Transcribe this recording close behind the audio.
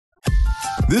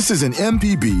This is an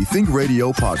MPB Think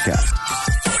Radio podcast.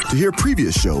 To hear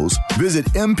previous shows, visit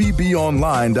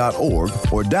mpbonline.org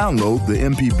or download the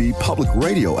MPB Public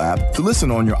Radio app to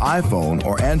listen on your iPhone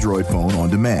or Android phone on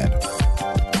demand.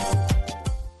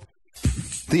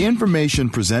 The information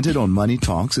presented on Money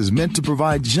Talks is meant to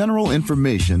provide general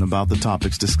information about the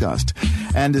topics discussed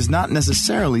and is not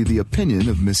necessarily the opinion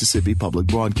of Mississippi Public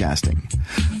Broadcasting.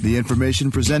 The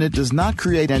information presented does not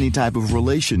create any type of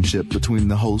relationship between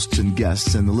the hosts and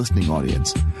guests and the listening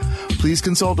audience. Please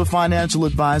consult a financial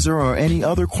advisor or any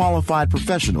other qualified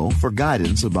professional for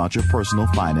guidance about your personal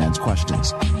finance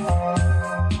questions.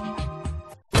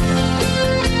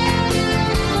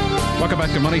 Welcome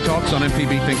back to Money Talks on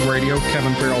MPB Think Radio.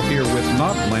 Kevin Farrell here with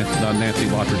not Nancy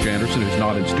Lottridge Anderson, who's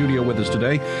not in studio with us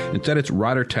today. Instead, it's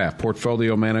Ryder Taff,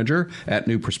 Portfolio Manager at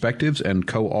New Perspectives and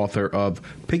co-author of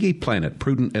Piggy Planet,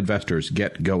 Prudent Investors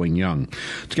Get Going Young.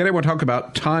 Together, we'll talk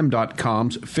about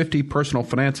Time.com's 50 personal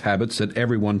finance habits that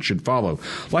everyone should follow.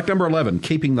 Like number 11,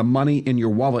 keeping the money in your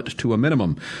wallet to a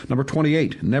minimum. Number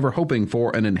 28, never hoping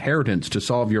for an inheritance to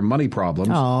solve your money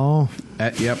problems. Oh.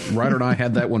 Yep, Ryder and I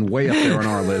had that one way up there on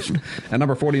our list. And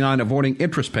number 49, avoiding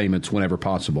interest payments whenever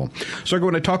possible. So we're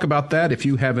going to talk about that. If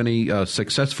you have any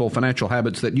successful financial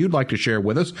habits that you'd like to share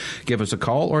with us, give us a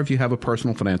call, or if you have a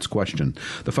personal finance question.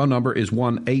 The phone number is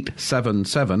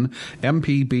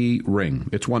 1-877-MPB-RING.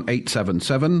 It's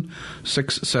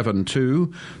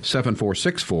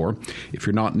 1-877-672-7464. If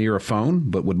you're not near a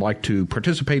phone but would like to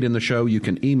participate in the show, you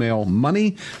can email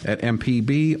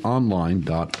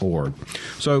money@mpbonline.org.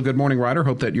 So good morning, Ryder.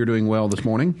 Hope that you're doing well this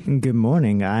morning. Good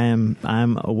morning. I'm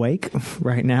awake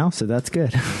right now, so that's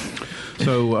good.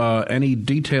 So any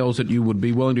details that you would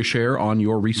be willing to share on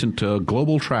your recent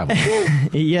global travel?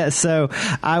 Yeah, so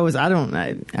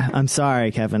I'm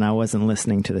sorry, Kevin, I wasn't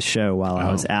listening to the show while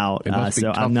I was out. It must be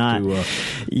so tough I'm not.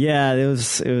 Yeah, it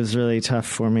was really tough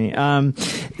for me.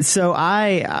 So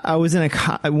I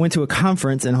went to a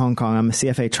conference in Hong Kong. I'm a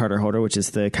CFA charter holder, which is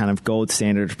the kind of gold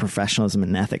standard of professionalism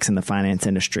and ethics in the finance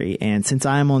industry. And since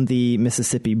I'm on the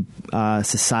Mississippi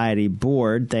Society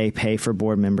board, they pay for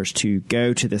board members to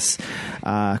go to this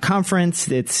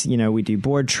conference. It's, we do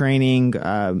board training,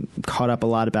 caught up a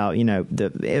lot about,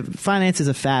 finance is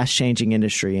a fast changing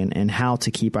industry and how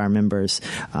to keep our members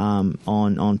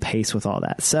on pace with all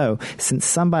that. So since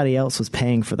somebody else was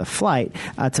paying for the flight,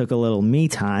 I took a little me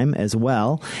time as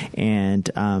well. And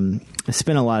I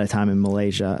spent a lot of time in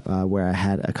Malaysia where I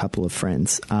had a couple of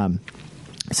friends.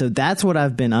 So that's what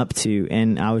I've been up to.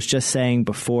 And I was just saying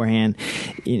beforehand,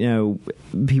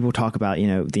 people talk about,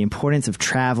 the importance of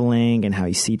traveling and how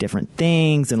you see different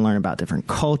things and learn about different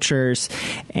cultures.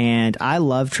 And I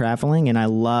love traveling and I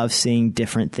love seeing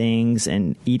different things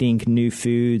and eating new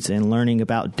foods and learning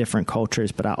about different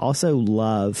cultures. But I also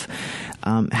love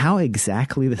how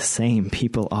exactly the same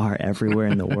people are everywhere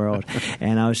in the world.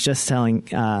 And I was just talking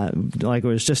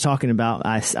about,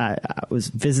 I was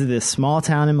visited this small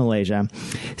town in Malaysia,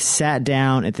 sat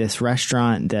down at this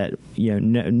restaurant that,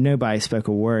 nobody spoke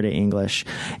a word of English.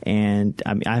 And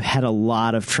I've had a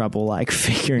lot of trouble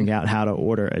figuring out how to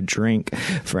order a drink,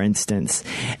 for instance.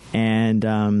 And,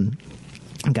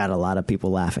 got a lot of people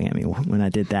laughing at me when I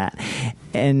did that.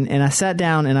 And I sat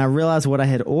down and I realized what I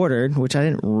had ordered, which I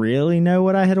didn't really know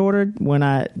what I had ordered when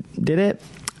I did it.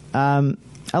 I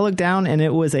looked down and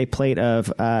it was a plate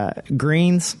of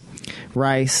greens,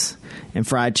 rice, and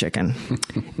fried chicken.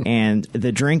 And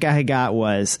the drink I had got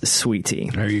was sweet tea.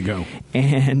 There you go.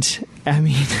 And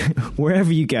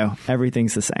wherever you go,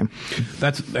 everything's the same.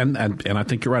 And I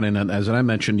think you're right. And as I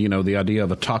mentioned, the idea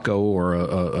of a taco or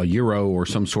a gyro or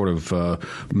some sort of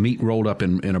meat rolled up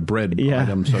in a bread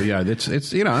item. So yeah, it's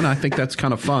and I think that's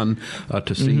kind of fun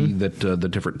to see that the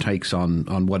different takes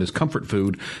on what is comfort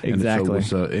food. Exactly. And so it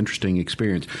was an interesting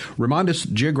experience. Remind us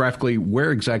geographically,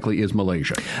 where exactly is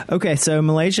Malaysia? Okay, so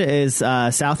Malaysia is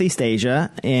Southeast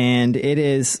Asia, and it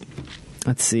is,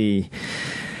 let's see,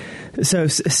 so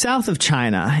south of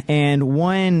China. And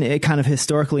one kind of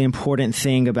historically important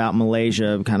thing about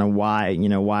Malaysia, kind of why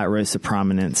it rose to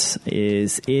prominence,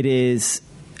 is it is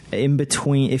in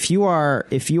between, if you are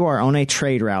on a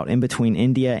trade route in between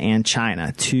India and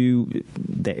China, two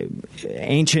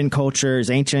ancient cultures,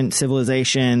 ancient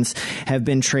civilizations have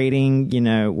been trading,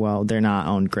 well, they're not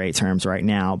on great terms right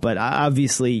now, but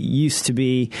obviously used to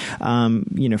be, from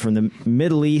the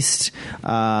Middle East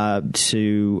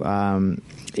to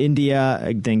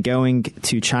India, then going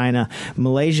to China.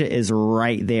 Malaysia is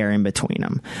right there in between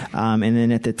them. And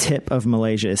then at the tip of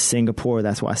Malaysia is Singapore.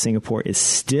 That's why Singapore is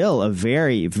still a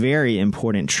very, very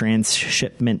important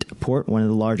transshipment port, one of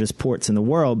the largest ports in the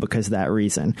world because of that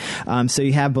reason. So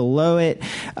you have below it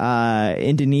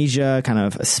Indonesia, kind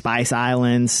of Spice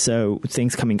Islands, so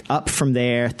things coming up from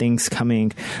there, things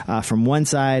coming from one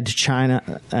side to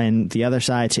China and the other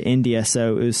side to India.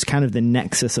 So it was kind of the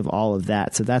nexus of all of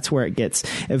that. So that's where it gets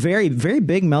a very, very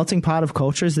big melting pot of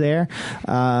cultures there.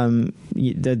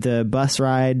 The bus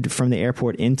ride from the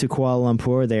airport into Kuala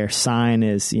Lumpur, their sign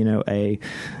is, it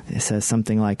says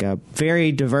something like a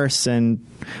very diverse and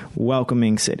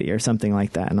welcoming city or something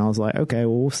like that. And I was like, okay,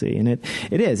 well, we'll see. And it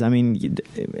is. I mean,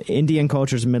 Indian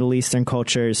cultures, Middle Eastern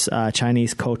cultures,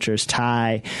 Chinese cultures,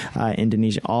 Thai,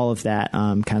 Indonesia, all of that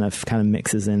kind of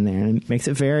mixes in there, and it makes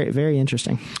it very, very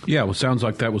interesting. Yeah, well, sounds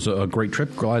like that was a great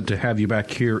trip. Glad to have you back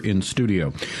here in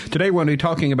studio. Today we're going to be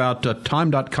talking about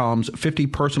Time.com's 50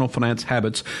 personal finance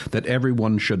habits that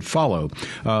everyone should follow.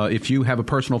 If you have a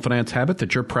personal finance habit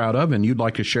that you're proud of and you'd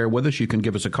like to share with us, you can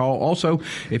give us a call. Also,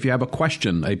 if you have a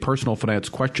question, a personal finance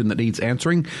question that needs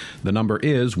answering, the number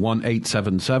is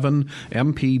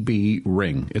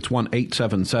 1-877-MPB-RING. It's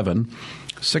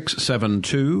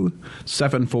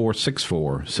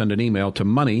 1-877-672-7464. Send an email to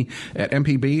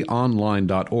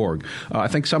money@mpbonline.org. I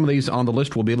think some of these on the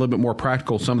list will be a little bit more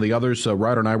practical. Some of the others,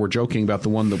 Ryder and I were joking about the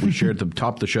one that we shared at the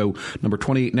top of the show, number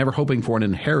 28, never hoping for an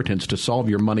inheritance to solve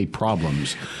your money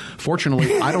problems.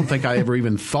 Fortunately, I don't think I ever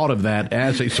even thought of that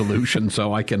as a solution,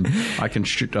 so I can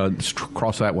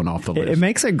cross that one off the list. It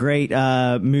makes a great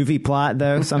movie plot,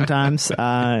 though, sometimes.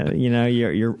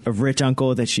 You're a rich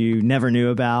uncle that you never knew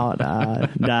about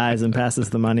dies and passes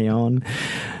the money on.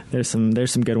 There's some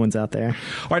good ones out there.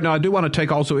 All right, now I do want to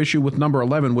take also issue with number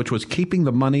 11, which was keeping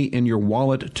the money in your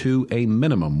wallet to a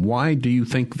minimum. Why do you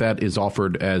think that is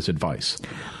offered as advice?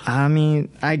 I mean,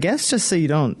 I guess just so you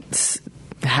don't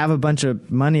have a bunch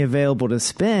of money available to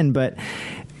spend, but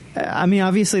I mean,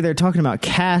 obviously they're talking about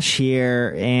cash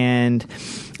here, and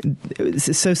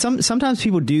so sometimes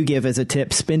people do give as a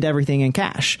tip, spend everything in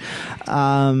cash.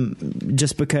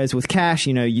 Just because with cash,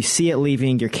 you see it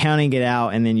leaving, you're counting it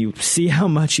out, and then you see how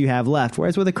much you have left.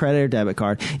 Whereas with a credit or debit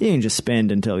card, you can just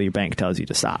spend until your bank tells you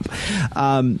to stop.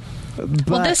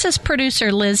 Well, this is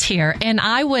producer Liz here, and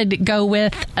I would go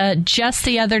with just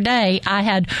the other day, I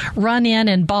had run in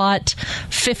and bought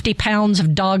 50 pounds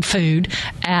of dog food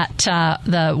at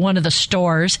one of the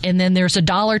stores, and then there's a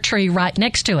Dollar Tree right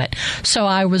next to it. So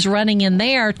I was running in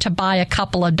there to buy a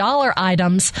couple of dollar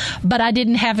items, but I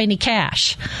didn't have any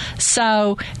cash.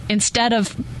 So instead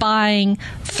of buying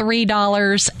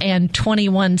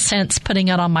 $3.21, putting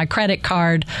it on my credit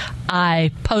card,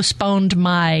 I postponed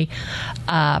my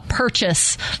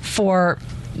purchase for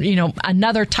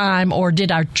another time, or did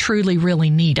I truly really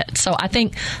need it? So I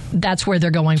think that's where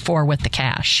they're going for with the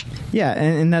cash. Yeah,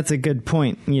 and that's a good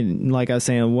point. Like I was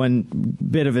saying, one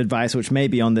bit of advice, which may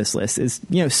be on this list, is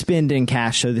spend in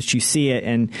cash so that you see it,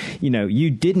 and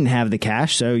you didn't have the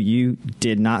cash, so you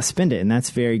did not spend it, and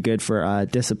that's very good for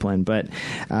discipline. But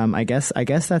I guess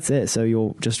that's it. So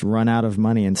you'll just run out of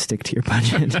money and stick to your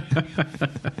budget. I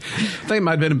think it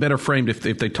might have been better framed if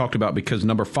they talked about, because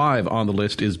number 5 on the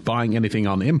list is buying anything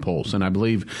on impulse, and I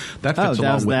believe that fits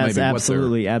along with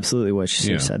maybe absolutely what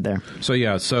she said there. So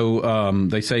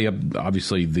they say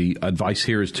obviously the advice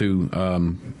here is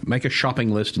to make a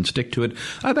shopping list and stick to it.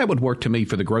 That would work to me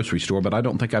for the grocery store, but I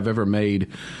don't think I've ever made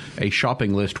a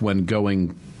shopping list when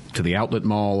going to the outlet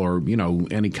mall or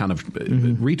any kind of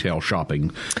retail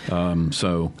shopping.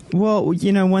 Well,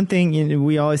 one thing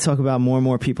we always talk about, more and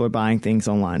more people are buying things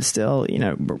online. Still,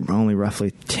 only roughly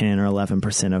 10 or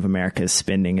 11% of America's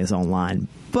spending is online.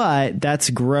 But that's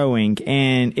growing,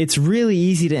 and it's really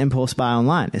easy to impulse buy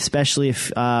online, especially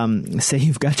if, say,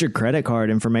 you've got your credit card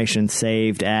information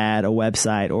saved at a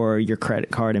website, or your credit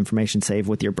card information saved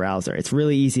with your browser. It's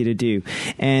really easy to do.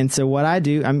 And so what I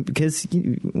do, because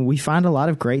we find a lot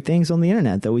of great things on the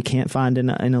internet that we can't find in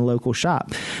a local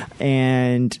shop.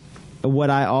 And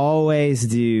what I always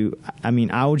do, I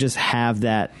will just have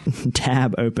that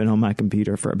tab open on my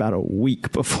computer for about a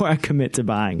week before I commit to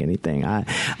buying anything.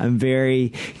 I'm very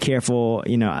careful,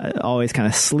 I always kind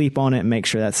of sleep on it and make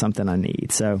sure that's something I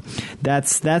need. So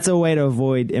that's a way to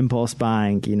avoid impulse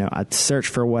buying. I search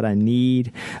for what I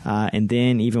need, and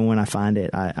then even when I find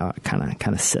it, I kind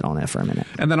of sit on it for a minute.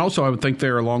 And then also I would think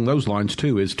there along those lines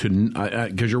too is to,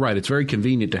 because you're right, it's very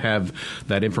convenient to have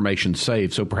that information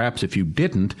saved. So perhaps if you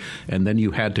didn't, and then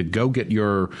you had to go get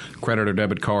your credit or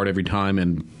debit card every time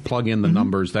and plug in the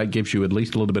numbers, that gives you at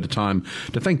least a little bit of time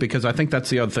to think, because I think that's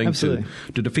the other thing to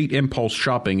defeat impulse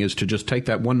shopping is to just take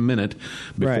that 1 minute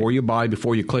before you buy,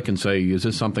 before you click and say, is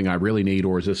this something I really need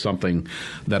or is this something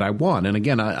that I want? And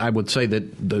again, I would say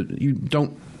that you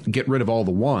don't get rid of all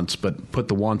the wants, but put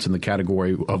the wants in the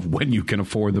category of when you can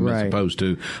afford them as opposed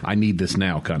to I need this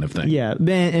now kind of thing. Yeah,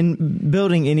 and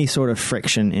building any sort of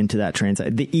friction into that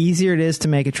transaction. The easier it is to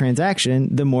make a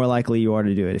transaction, the more likely you are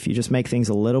to do it. If you just make things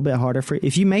a little bit harder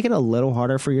if you make it a little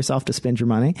harder for yourself to spend your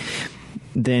money,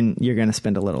 then you're going to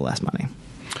spend a little less money.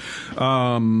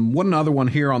 One other one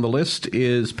here on the list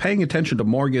is paying attention to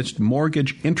mortgage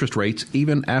interest rates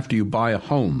even after you buy a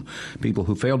home. People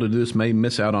who fail to do this may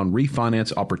miss out on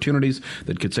refinance opportunities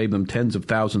that could save them tens of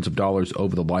thousands of dollars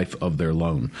over the life of their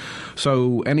loan.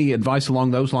 So any advice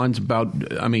along those lines about,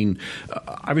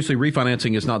 obviously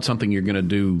refinancing is not something you're going to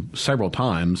do several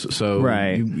times. So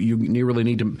you really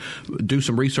need to do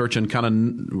some research and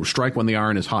kind of strike when the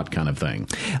iron is hot kind of thing.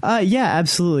 Yeah,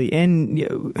 absolutely. And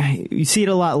you see it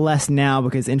a lot less now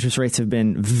because interest rates have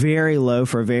been very low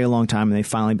for a very long time, and they've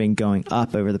finally been going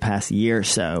up over the past year or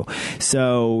so.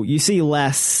 So you see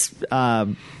less.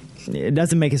 It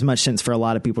doesn't make as much sense for a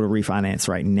lot of people to refinance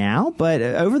right now, but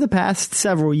over the past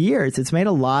several years, it's made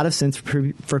a lot of sense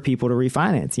for people to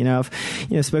refinance. I've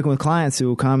spoken with clients who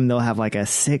will come and they'll have like a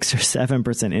 6 or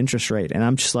 7% interest rate, and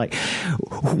I'm just like,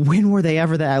 when were they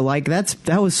ever that? Like that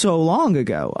was so long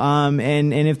ago.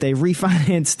 And if they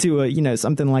refinance to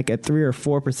something like a 3 or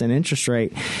 4% interest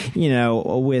rate,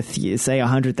 with say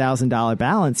 $100,000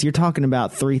 balance, you're talking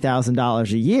about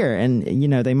 $3,000 a year, and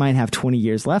they might have 20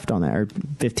 years left on that, or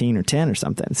 15 or 10 or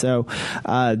something. So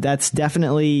that's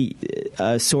definitely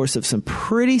a source of some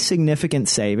pretty significant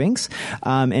savings.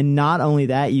 And not only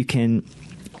that, you can,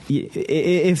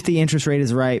 if the interest rate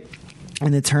is right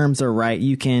and the terms are right,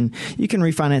 you can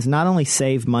refinance, not only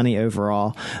save money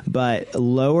overall, but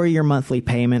lower your monthly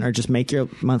payment or just make your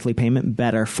monthly payment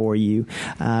better for you,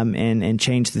 and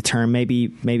change the term.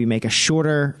 Maybe make a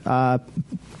shorter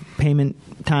payment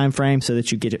time frame so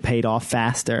that you get it paid off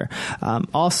faster.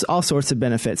 All sorts of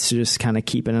benefits to just kind of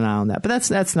keeping an eye on that. But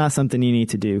that's not something you need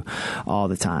to do all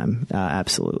the time.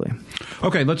 Absolutely.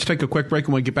 Okay, let's take a quick break.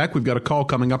 When we get back, we've got a call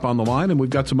coming up on the line, and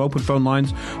we've got some open phone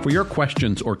lines for your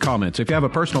questions or comments. If you have a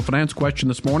personal finance question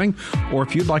this morning, or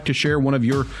if you'd like to share one of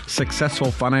your successful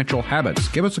financial habits,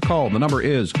 give us a call. The number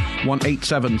is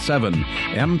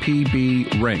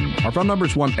 1-877-MPB-RING. Our phone number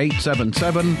is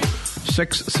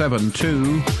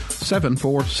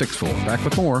 1-877-672-7464. Back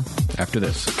with more after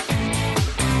this.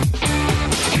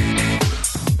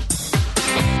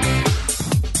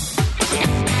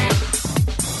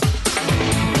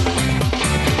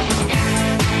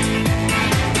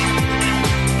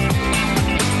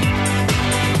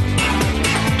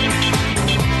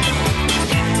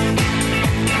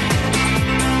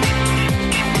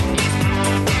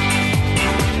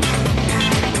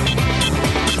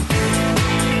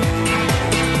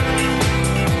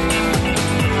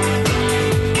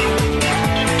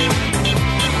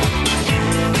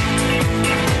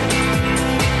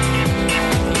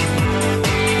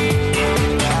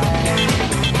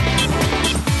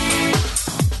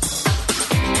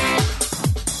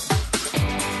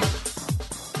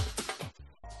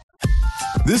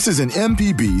 This is an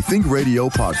MPB Think Radio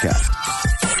podcast.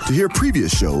 To hear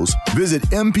previous shows, visit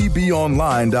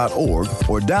mpbonline.org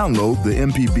or download the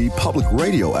MPB Public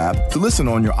Radio app to listen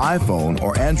on your iPhone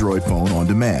or Android phone on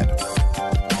demand.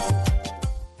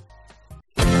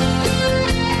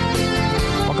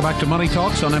 Welcome back to Money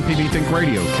Talks on MPB Think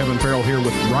Radio. Kevin Farrell here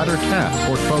with Ryder Taff,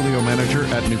 Portfolio Manager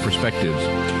at New Perspectives.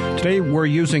 Today, we're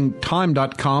using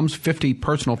Time.com's 50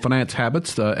 personal finance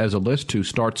habits as a list to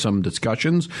start some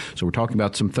discussions. So we're talking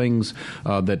about some things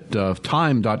that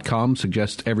Time.com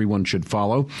suggests everyone should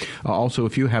follow. Also,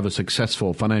 if you have a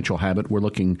successful financial habit, we're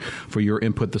looking for your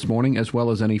input this morning, as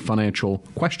well as any financial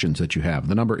questions that you have.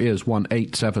 The number is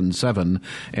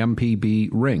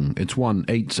 1-877-MPB-RING. It's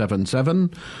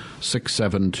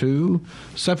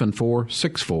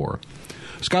 1-877-672-7464.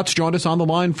 Scott's joined us on the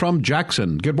line from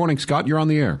Jackson. Good morning, Scott. You're on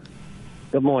the air.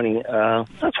 Good morning. I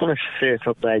just want to share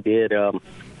something I did.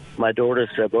 My daughters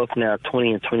are both now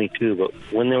 20 and 22, but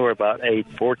when they were about age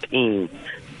 14,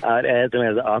 I'd add them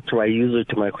as an author. I usually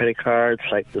to my credit cards,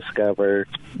 like Discover,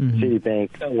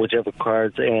 Citibank, whichever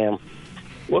cards. And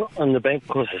on the bank, of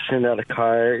course, I send out a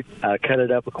card, I cut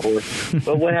it up, of course.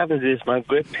 But what happens is my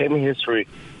good payment history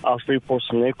also reports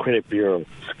from their credit bureau.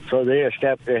 So they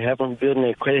haven't built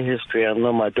their credit history. I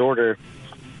know my daughter,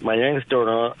 my youngest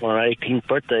daughter, on her 18th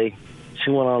birthday, she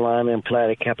went online and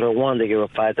applied at Capital One. They gave her a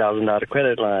 $5,000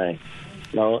 credit line.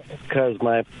 because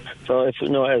if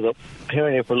as a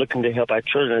parent, if we're looking to help our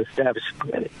children establish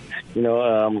credit,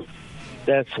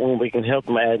 that's when we can help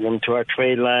them, add them to our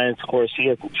trade lines. Of course, she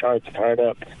hasn't charged the card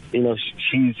up.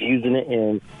 She's using it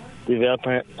and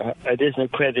developing additional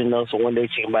credit, so one day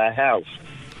she can buy a house.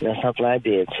 That's something I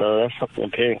did. So that's something a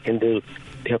parent can do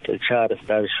to help their child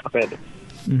establish credit.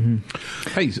 Mm-hmm.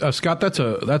 Hey, Scott, that's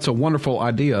a wonderful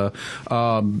idea.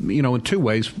 In two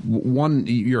ways. One,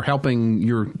 you're helping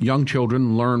your young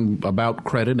children learn about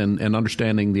credit and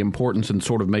understanding the importance and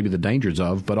sort of maybe the dangers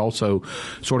of, but also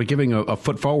sort of giving a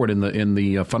foot forward in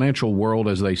the financial world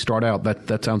as they start out.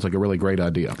 That sounds like a really great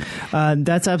idea.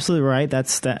 That's absolutely right.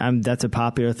 That's a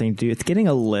popular thing to do. It's getting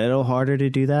a little harder to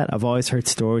do that. I've always heard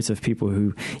stories of people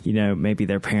who, maybe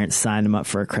their parents signed them up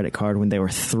for a credit card when they were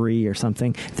 3 or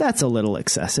something. That's a little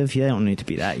excessive. They don't need to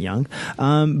be that young.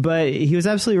 But he was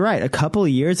absolutely right. A couple of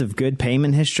years of good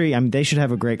payment history, they should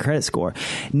have a great credit score.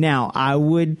 Now, I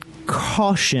would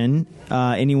caution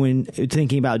anyone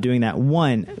thinking about doing that.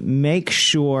 One, make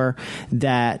sure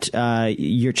that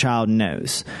your child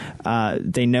knows.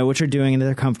 They know what you're doing and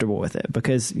they're comfortable with it,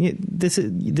 because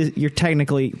you're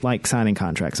technically like signing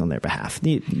contracts on their behalf.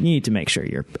 You need to make sure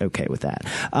you're okay with that.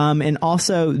 And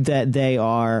also that they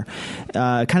are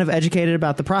kind of educated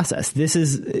about the process. This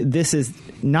is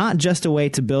not just a way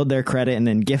to build their credit and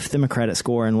then gift them a credit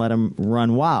score and let them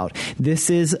run wild. This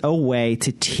is a way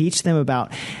to teach them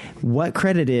about what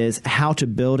credit is, how to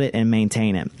build it and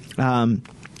maintain it.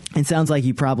 It sounds like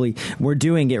you probably were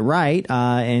doing it right,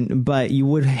 but you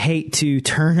would hate to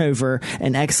turn over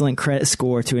an excellent credit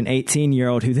score to an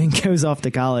 18-year-old who then goes off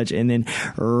to college and then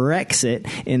wrecks it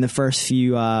in the first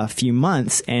few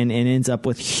months and ends up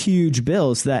with huge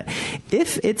bills that,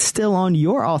 if it's still on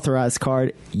your authorized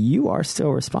card, you are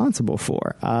still responsible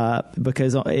for.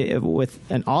 Because with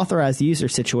an authorized user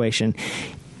situation,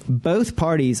 both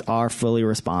parties are fully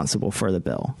responsible for the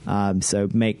bill. So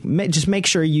just make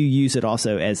sure you use it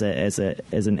also as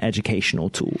an educational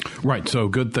tool. Right. So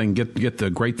good thing, get the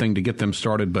great thing to get them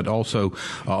started, but also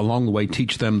along the way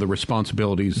teach them the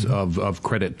responsibilities of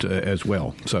credit as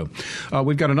well. So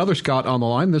we've got another Scott on the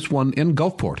line. This one in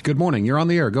Gulfport. Good morning. You're on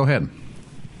the air. Go ahead.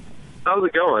 How's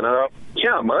it going?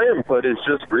 My input is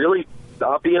just really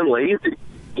stop being lazy.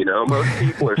 Most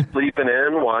people are sleeping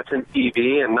in, watching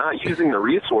TV, and not using the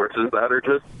resources that are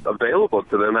just available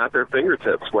to them at their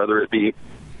fingertips, whether it be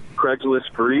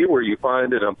Craigslist free, where you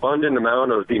find an abundant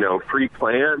amount of, free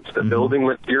plants and building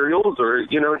materials, or,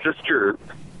 just your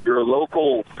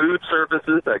local food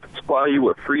services that can supply you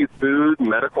with free food,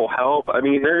 medical help.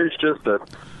 There's just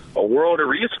a world of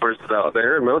resources out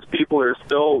there, and most people are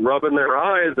still rubbing their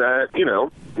eyes at,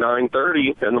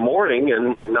 9:30 in the morning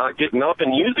and not getting up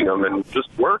and using them and just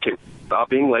working. Stop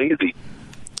being lazy.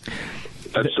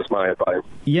 That's just my advice.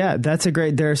 Yeah, there's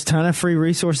a ton of free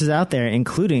resources out there,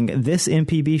 including this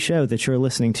MPB show that you're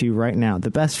listening to right now, the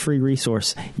best free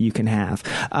resource you can have.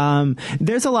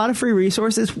 There's a lot of free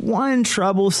resources. One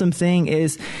troublesome thing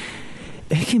is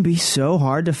it can be so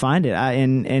hard to find it.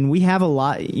 And we have a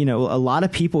lot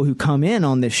of people who come in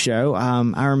on this show.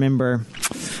 I remember,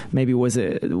 maybe was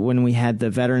it when we had the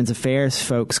Veterans Affairs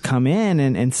folks come in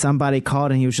and somebody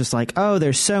called and he was just like, oh,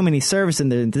 there's so many services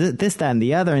and this, that, and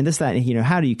the other, and this, that, and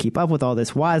how do you keep up with all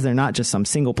this? Why is there not just some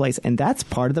single place? And that's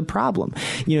part of the problem.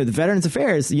 The Veterans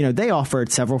Affairs, they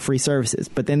offered several free services,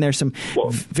 but then there's some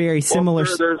very similar.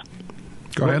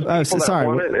 Go ahead. Oh, sorry.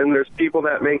 And there's people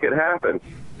that make it happen.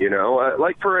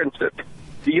 Like, for instance,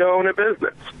 do you own a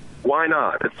business? Why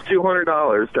not? It's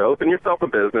 $200 to open yourself a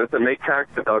business and make tax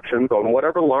deductions on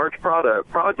whatever large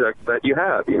project that you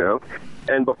have,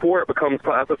 And before it becomes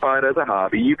classified as a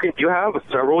hobby, you have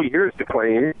several years to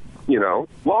claim,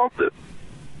 losses.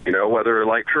 Whether,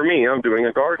 like for me, I'm doing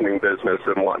a gardening business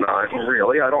and whatnot.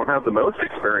 Really, I don't have the most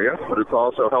experience, but it's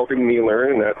also helping me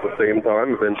learn, and at the same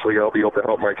time, eventually I'll be able to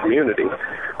help my community.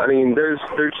 There's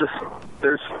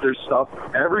stuff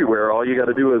everywhere. All you got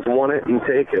to do is want it and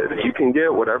take it. You can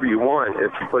get whatever you want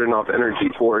if you put enough energy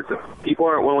towards it. People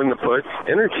aren't willing to put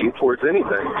energy towards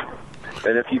anything.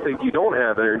 And if you think you don't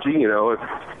have energy,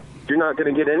 you're not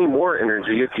going to get any more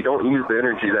energy if you don't use the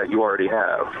energy that you already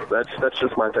have. That's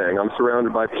just my thing. I'm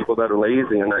surrounded by people that are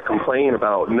lazy and that complain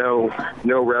about no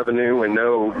revenue and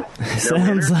no.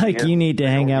 Sounds like you need to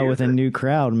hang out with a new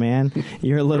crowd, man.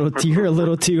 You're a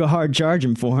little too hard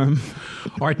charging for them.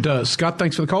 All right, Scott,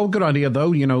 thanks for the call. Good idea,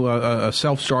 though. A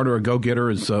self-starter, a go-getter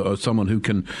is someone who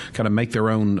can kind of make their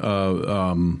own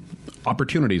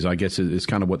opportunities, I guess, is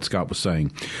kind of what Scott was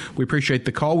saying. We appreciate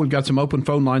the call. We've got some open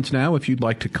phone lines now. If you'd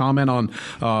like to comment on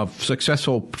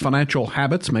successful financial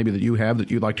habits, maybe that you have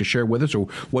that you'd like to share with us, or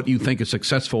what you think a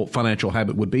successful financial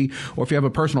habit would be, or if you have a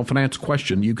personal finance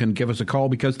question, you can give us a call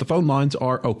because the phone lines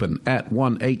are open at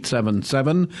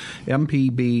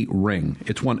 1-877-MPB-RING.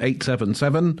 It's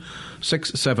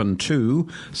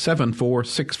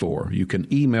 1-877-672-7464. You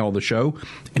can email the show.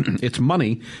 It's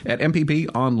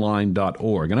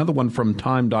money@mpbonline.org. Another one from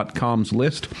Time.com's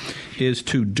list is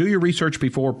to do your research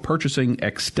before purchasing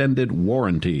extended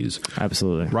warranties.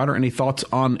 Absolutely. Ryder, any thoughts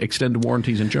on extended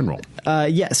warranties in general?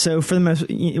 Yeah, so for the most,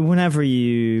 whenever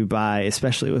you buy,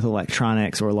 especially with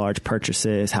electronics or large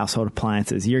purchases, household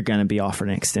appliances, you're going to be offered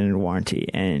an extended warranty.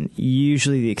 And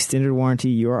usually the extended warranty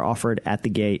you are offered at the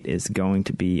gate is going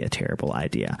to be a terrible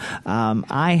idea.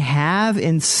 I have,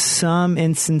 in some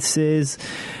instances,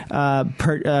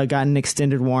 gotten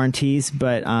extended warranties,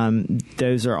 but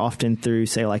those are often through,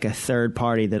 say, like a third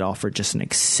party that offered just an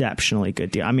exceptionally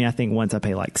good deal. I mean, I think once I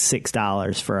paid like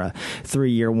 $6 for a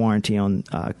 3-year warranty on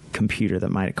a computer that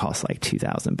might have cost like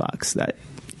 $2,000. That,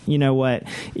 you know what,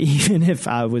 even if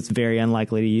I was very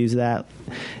unlikely to use that,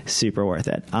 super worth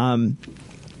it.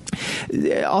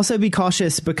 Also be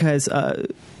cautious because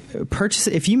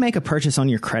if you make a purchase on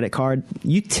your credit card,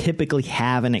 you typically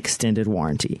have an extended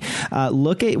warranty.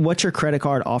 Look at what your credit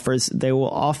card offers. They will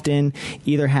often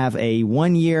either have a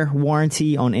 1-year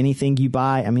warranty on anything you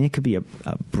buy. I mean, it could be a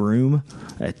broom,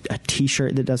 a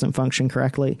T-shirt that doesn't function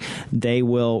correctly. They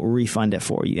will refund it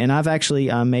for you. And I've actually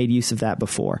made use of that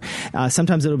before.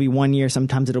 Sometimes it'll be 1 year.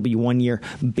 Sometimes it'll be 1 year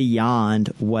beyond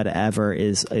whatever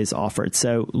is offered.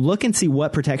 So look and see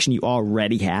what protection you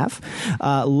already have.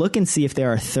 Look and see if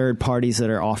there are third parties that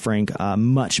are offering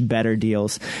much better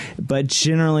deals. But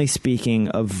generally speaking,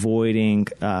 avoiding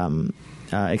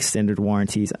extended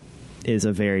warranties is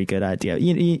a very good idea.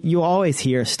 You always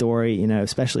hear a story,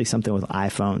 especially something with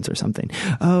iPhones or something.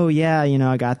 Oh yeah,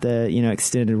 I got the,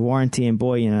 extended warranty, and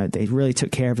boy, they really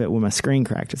took care of it when my screen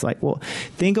cracked. It's like, well,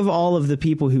 think of all of the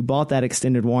people who bought that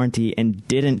extended warranty and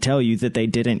didn't tell you that they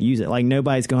didn't use it. Like,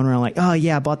 nobody's going around like, oh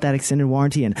yeah, I bought that extended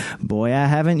warranty and boy, I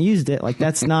haven't used it. Like,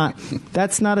 that's not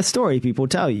a story people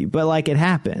tell you, but like, it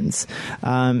happens.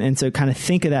 And so kind of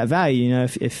think of that value.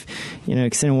 If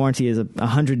extended warranty is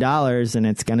 $100 and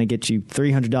it's going to get you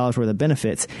 $300 worth of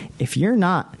benefits, if you're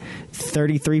not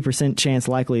 33% chance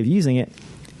likely of using it,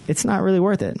 it's not really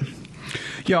worth it.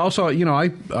 Yeah, also, I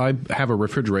have a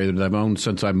refrigerator that I've owned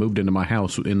since I moved into my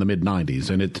house in the mid-'90s,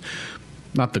 and it's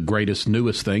not the greatest,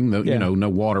 newest thing, no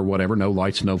water, whatever, no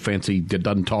lights, no fancy, it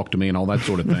doesn't talk to me and all that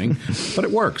sort of thing, but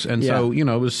it works. And so, it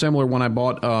was similar when I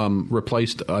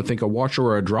replaced, I think, a washer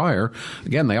or a dryer.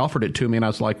 Again, they offered it to me, and I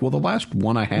was like, well, the last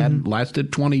one I had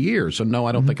lasted 20 years, so no,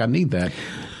 I don't think I need that.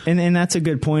 And that's a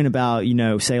good point about,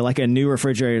 say like a new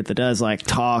refrigerator that does like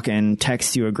talk and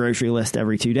text you a grocery list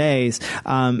every 2 days.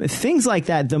 Things like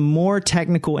that, the more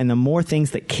technical and the more things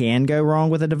that can go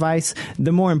wrong with a device,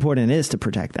 the more important it is to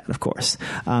protect that, of course,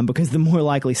 because the more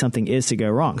likely something is to go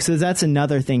wrong. So that's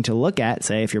another thing to look at,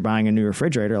 say, if you're buying a new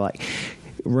refrigerator. Like,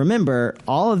 remember,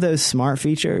 all of those smart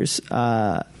features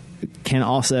can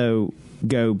also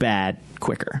go bad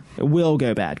quicker. It will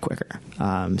go bad quicker.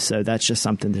 So that's just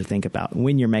something to think about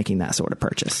when you're making that sort of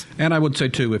purchase. And I would say,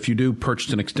 too, if you do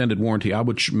purchase an extended warranty, I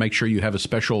would make sure you have a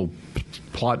special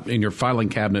plot in your filing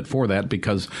cabinet for that,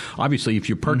 because obviously if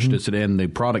you purchase it and the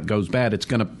product goes bad, it's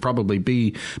going to probably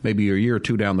be maybe a year or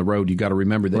two down the road. You got to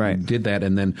remember that you did that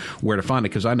and then where to find it.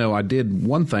 Because I know I did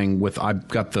one thing I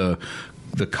got the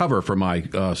cover for my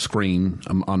screen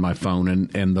on my phone,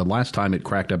 and the last time it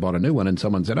cracked, I bought a new one, and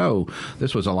someone said, oh,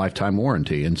 this was a lifetime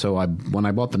warranty. And so when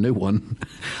I bought the new one,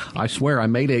 I swear I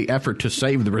made an effort to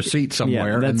save the receipt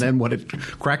somewhere, and then when it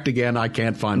cracked again, I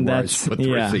can't find where I put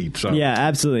the receipt. So. Yeah,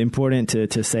 absolutely important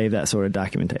to save that sort of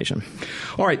documentation.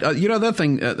 All right, that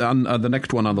thing on the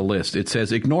next one on the list, it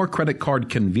says, ignore credit card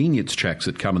convenience checks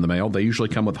that come in the mail. They usually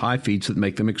come with high fees that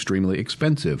make them extremely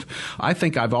expensive. I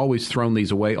think I've always thrown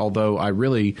these away, although I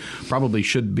really probably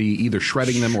should be either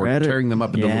shredding them or tearing them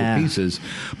up into little pieces.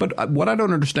 But what I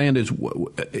don't understand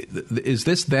is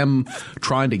this them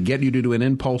trying to get you to do an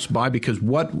impulse buy? Because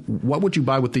what would you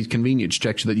buy with these convenience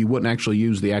checks that you wouldn't actually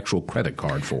use the actual credit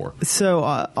card for? So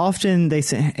often they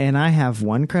say, and I have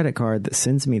one credit card that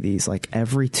sends me these like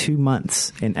every 2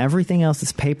 months, and everything else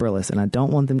is paperless, and I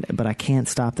don't want them, but I can't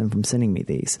stop them from sending me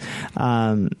these.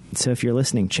 So if you're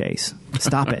listening, Chase,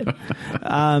 stop it.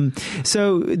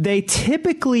 So they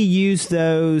typically use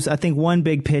those. I think one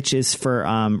big pitch is for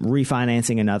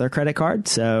refinancing another credit card.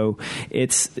 So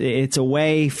it's a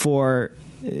way for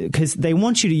because they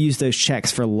want you to use those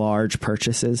checks for large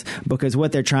purchases, because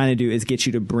what they're trying to do is get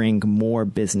you to bring more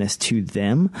business to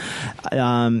them.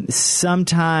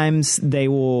 Sometimes they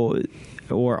will,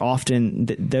 or often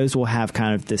those will have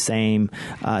kind of the same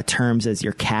terms as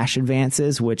your cash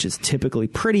advances, which is typically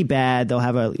pretty bad. They'll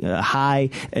have a high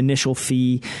initial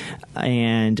fee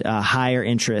and higher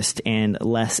interest and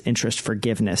less interest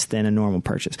forgiveness than a normal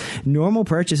purchase. Normal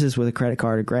purchases with a credit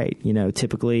card are great.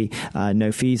 Typically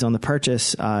no fees on the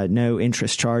purchase, no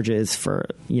interest charges for,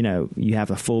 you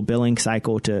have a full billing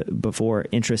cycle before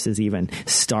interest is even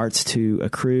starts to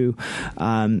accrue.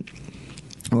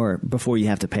 Or before you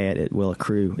have to pay it, it will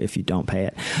accrue if you don't pay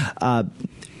it.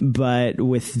 But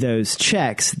with those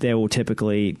checks, they will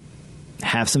typically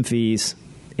have some fees.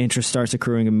 Interest starts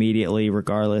accruing immediately,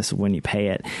 regardless of when you pay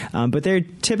it. But they're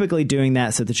typically doing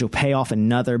that so that you'll pay off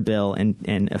another bill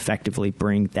and effectively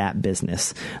bring that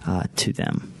business to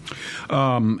them.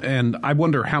 And I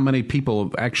wonder how many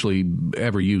people actually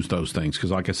ever use those things,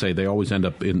 because, like I say, they always end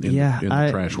up in the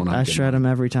trash. When I shred them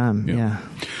every time. Yeah.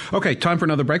 Okay, time for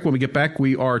another break. When we get back,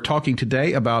 we are talking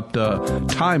today about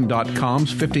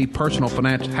Time.com's 50 personal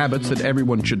finance habits that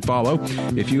everyone should follow.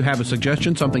 If you have a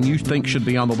suggestion, something you think should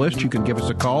be on the list, you can give us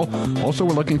a call. Also,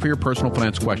 we're looking for your personal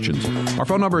finance questions. Our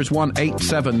phone number is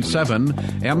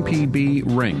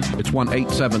 1-877-MPB-RING. It's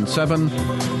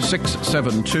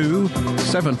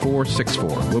 1-877-672-7464.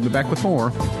 We'll be back with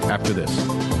more after this.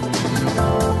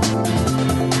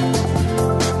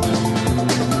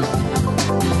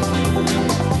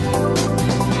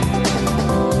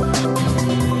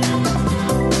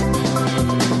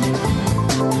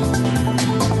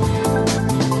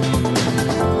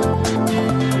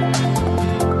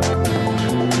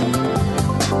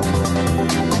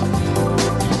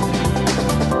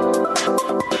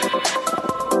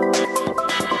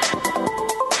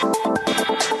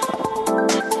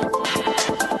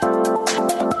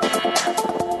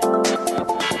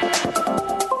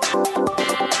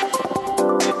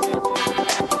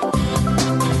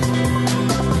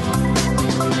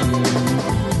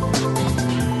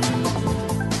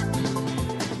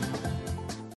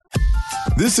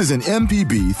 This is an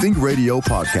MPB Think Radio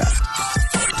podcast.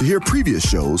 To hear previous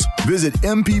shows, visit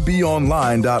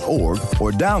mpbonline.org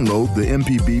or download the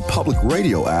MPB Public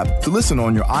Radio app to listen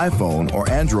on your iPhone or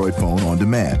Android phone on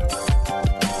demand.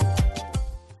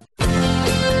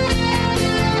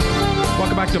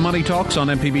 Welcome back to Money Talks on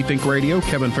MPB Think Radio.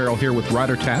 Kevin Farrell here with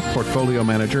Ryder Taff, Portfolio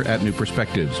Manager at New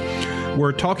Perspectives.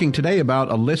 We're talking today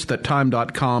about a list that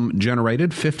Time.com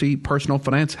generated, 50 personal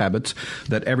finance habits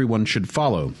that everyone should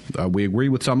follow. We agree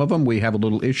with some of them. We have a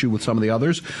little issue with some of the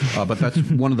others, but that's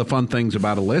one of the fun things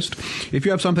about a list. If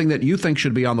you have something that you think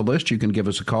should be on the list, you can give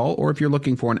us a call, or if you're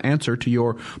looking for an answer to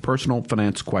your personal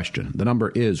finance question. The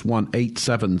number is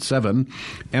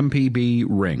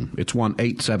 1-877-MPB-RING. It's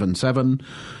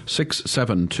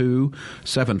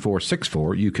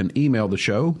 1-877-672-7464. You can email the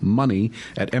show,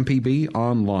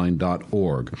 money@mpbonline.org.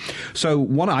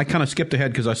 So I kind of skipped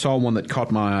ahead because I saw one that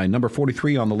caught my eye. Number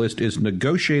 43 on the list is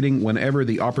negotiating whenever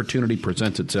the opportunity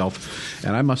presents itself.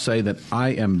 And I must say that I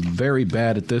am very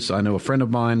bad at this. I know a friend of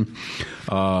mine,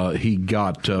 he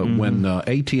got when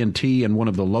AT&T and one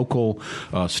of the local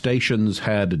stations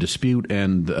had a dispute,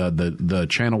 and the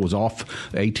channel was off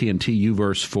AT&T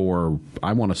U-verse for,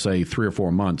 I want to say, 3 or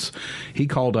 4 months. He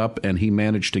called up and he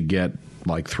managed to get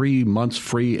like 3 months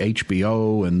free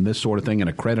HBO and this sort of thing, and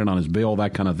a credit on his bill,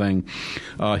 that kind of thing.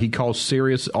 He calls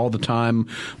Sirius all the time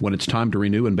when it's time to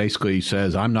renew and basically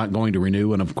says, I'm not going to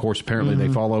renew. And of course, apparently they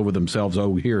fall over themselves.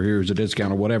 Oh, here's a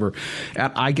discount or whatever.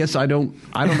 And I guess I don't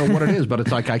know what it is, but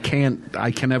it's like I can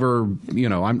never,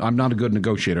 I'm not a good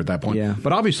negotiator at that point. Yeah.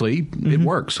 But obviously it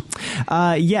works.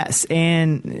 Yes.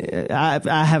 And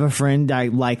I have a friend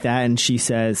like that, and she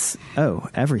says, oh,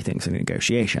 everything's a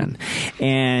negotiation.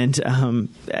 And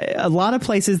a lot of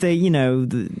places,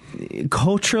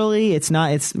 culturally, it's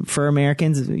for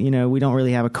Americans, we don't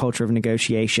really have a culture of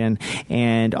negotiation.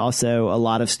 And also a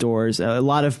lot of stores, a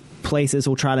lot of places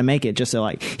will try to make it just so,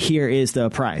 like, here is the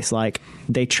price. Like,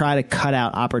 they try to cut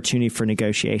out opportunity for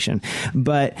negotiation.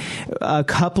 But a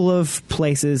couple of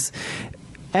places,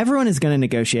 everyone is going to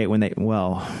negotiate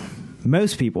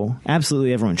most people,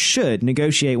 absolutely everyone should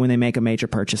negotiate when they make a major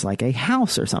purchase, like a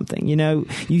house or something.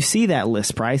 You see that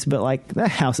list price, but like that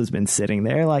house has been sitting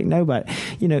there. Like nobody,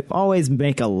 always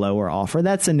make a lower offer.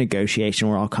 That's a negotiation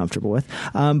we're all comfortable with.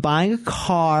 Buying a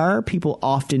car, people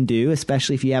often do,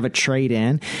 especially if you have a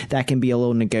trade-in. That can be a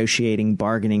little negotiating,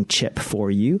 bargaining chip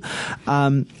for you.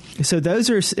 So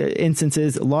those are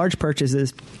instances, large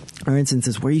purchases are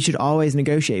instances where you should always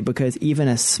negotiate, because even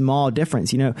a small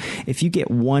difference, if you get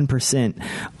 1% 10%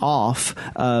 off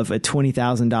of a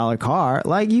 $20,000 car,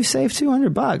 like you save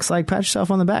 $200. Like, pat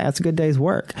yourself on the back. That's a good day's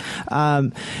work.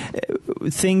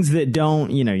 Things that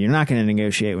don't, you're not going to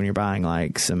negotiate when you're buying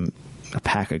like a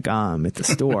pack of gum at the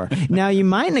store. Now, you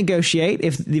might negotiate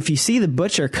if you see the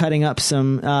butcher cutting up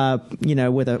some,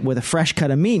 with a fresh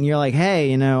cut of meat, and you're like,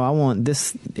 hey, I want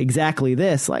this, exactly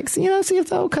this. Like, see if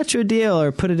they'll cut you a deal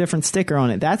or put a different sticker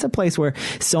on it. That's a place where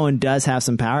someone does have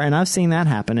some power, and I've seen that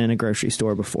happen in a grocery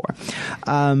store before.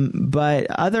 But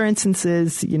other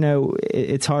instances,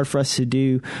 it's hard for us to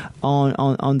do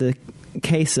on the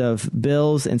case of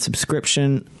bills and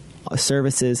subscription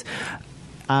services.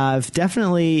 I've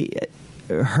definitely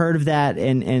heard of that,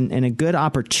 and a good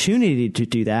opportunity to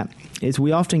do that is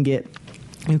we often get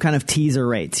kind of teaser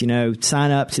rates.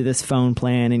 Sign up to this phone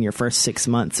plan and your first 6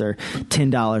 months are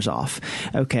 $10 off.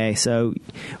 Okay, so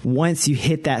once you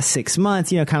hit that 6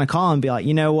 months, kind of call and be like,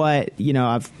 you know what,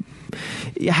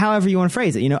 however you want to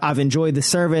phrase it, I've enjoyed the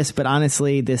service, but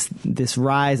honestly, this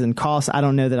rise in costs, I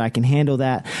don't know that I can handle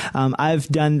that. I've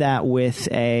done that with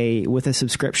a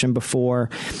subscription before,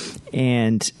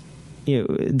 and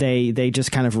they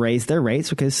just kind of raise their rates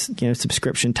because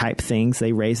subscription type things,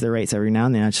 they raise their rates every now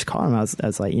and then. I just called them. I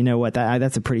was like, you know what,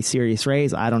 that's a pretty serious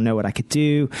raise. I don't know what I could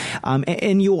do.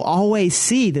 And you'll always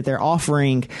see that they're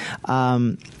offering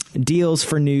deals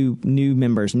for new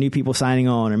members, new people signing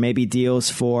on, or maybe deals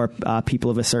for people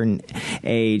of a certain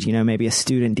age, maybe a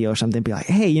student deal or something. Be like,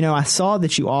 hey, I saw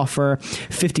that you offer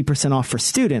 50% off for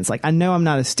students. Like, I know I'm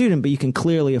not a student, but you can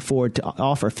clearly afford to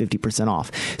offer 50%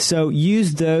 off. So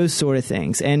use those sort of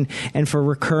things. And for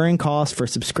recurring costs, for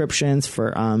subscriptions,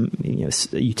 for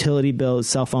utility bills,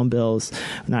 cell phone bills,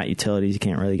 not utilities, you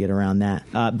can't really get around that.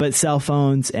 But cell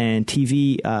phones and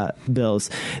TV bills,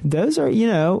 those are,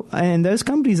 and those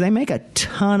companies, they make a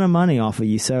ton of money off of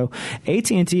you. So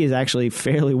AT&T is actually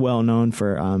fairly well known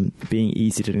for being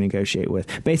easy to negotiate with.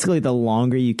 Basically, the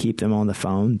longer you keep them on the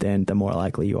phone, then the more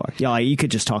likely you are. Like, you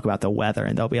could just talk about the weather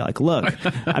and they'll be like, look,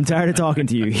 I'm tired of talking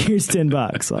to you. Here's $10.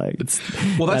 Like,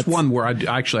 that's one where I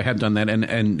actually have done that,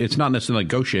 and it's not necessarily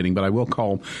negotiating, but I will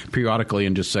call periodically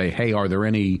and just say, hey, are there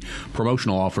any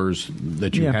promotional offers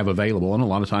that you have available? And a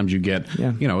lot of times you get,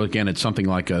 again, it's something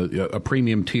like a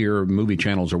premium tier, movie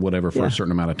channels or whatever for a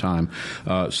certain amount of time.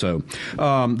 So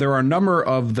there are a number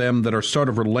of them that are sort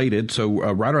of related.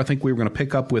 So, Ryder, I think we were going to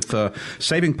pick up with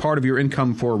saving part of your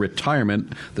income for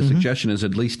retirement. The suggestion is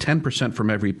at least 10% from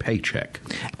every paycheck.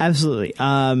 Absolutely.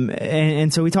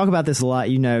 And so we talk about this a lot.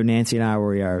 Nancy and I,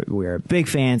 we are big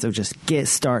fans of just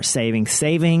start saving.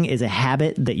 Saving is a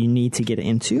habit that you need to get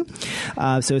into.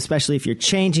 So especially if you're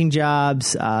changing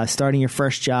jobs, starting your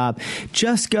first job,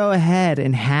 just go ahead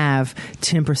and have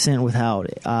 10% withheld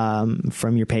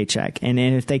from your paycheck. And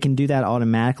if they can do that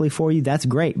automatically for you, that's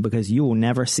great, because you will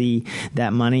never see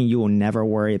that money. You will never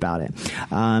worry about it.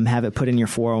 Have it put in your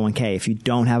 401k. If you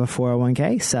don't have a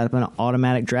 401k, set up an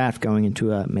automatic draft going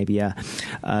into maybe a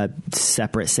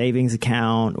separate savings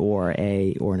account or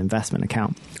an investment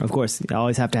account. Of course, you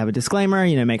always have to have a disclaimer.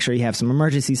 Make sure you have some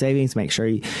emergency savings. Make sure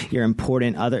you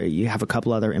have a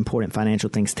couple other important financial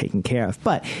things taken care of.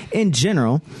 But in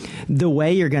general, the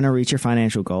way you're going to reach your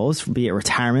financial goals, be it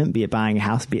retirement, be it buying a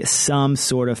house, be it some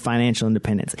sort of financial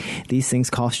independence, these things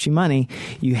cost you money.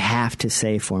 You have to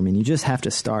save for them, and you just have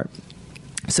to start.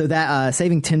 So that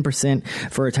saving 10%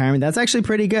 for retirement, that's actually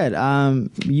pretty good.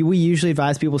 We usually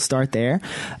advise people start there.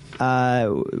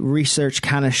 Research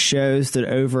kind of shows that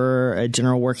over a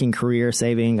general working career,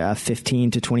 saving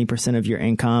 15 to 20% of your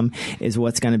income is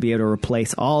what's going to be able to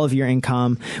replace all of your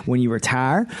income when you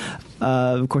retire.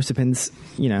 Of course, depends.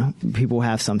 People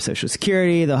have some Social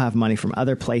Security. They'll have money from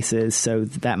other places, so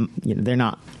that they're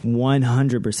not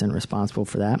 100% responsible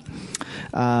for that.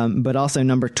 But also,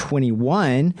 number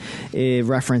 21, it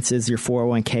references your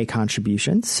 401k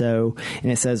contribution. So,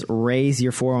 and it says raise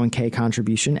your 401k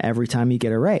contribution every time you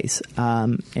get a raise.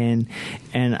 And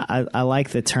I like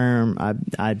the term.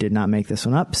 I did not make this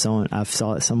one up. So I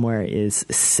saw it somewhere. Is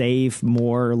save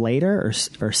more later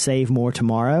or save more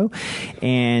tomorrow,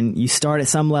 and you start at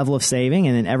some level of saving,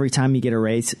 and then every time you get a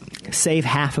raise, save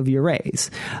half of your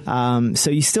raise. So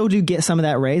you still do get some of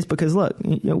that raise, because look,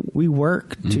 we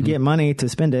work to get money to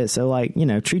spend it. So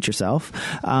treat yourself.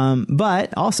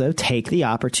 But also take the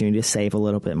opportunity to save a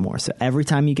little bit more. So every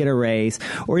time you get a raise,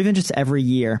 or even just every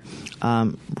year,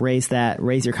 raise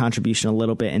your contribution a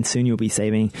little bit, and soon you'll be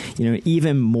saving,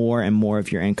 even more and more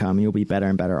of your income. You'll be better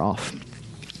and better off.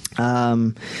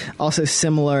 Also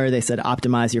similar, they said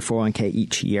optimize your 401k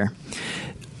each year.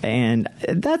 And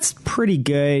that's pretty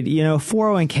good.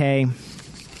 401k,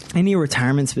 any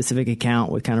retirement specific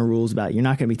account with kind of rules about you're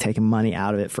not going to be taking money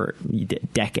out of it for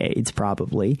decades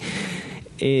probably,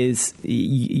 is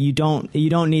you don't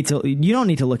need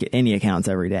to look at any accounts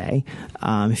every day.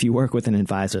 If you work with an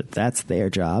advisor, that's their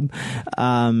job.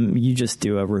 You just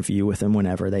do a review with them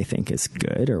whenever they think is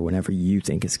good or whenever you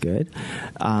think is good.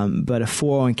 But a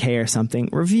 401k or something,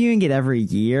 reviewing it every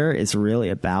year is really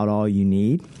about all you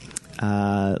need.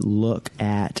 Look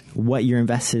at what you're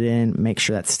invested in, make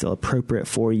sure that's still appropriate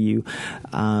for you,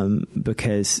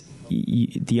 because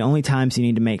the only times you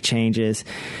need to make changes,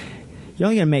 you're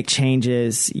only going to make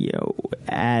changes,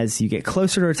 as you get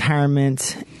closer to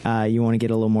retirement. You want to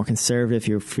get a little more conservative.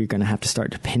 You're going to have to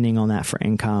start depending on that for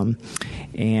income.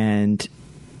 And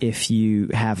if you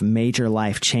have major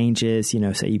life changes,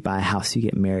 say you buy a house, you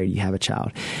get married, you have a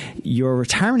child, your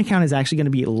retirement account is actually going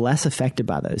to be less affected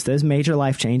by those. Those major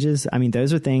life changes,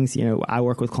 those are things, I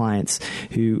work with clients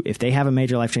who, if they have a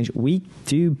major life change, we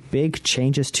do big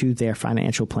changes to their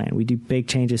financial plan. We do big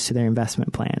changes to their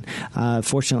investment plan.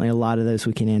 Fortunately, a lot of those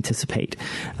we can anticipate.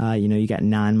 You got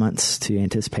 9 months to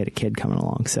anticipate a kid coming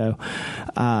along. So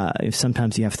if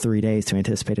sometimes you have 3 days to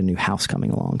anticipate a new house coming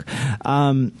along.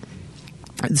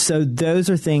 So those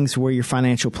are things where your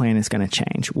financial plan is going to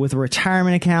change. With a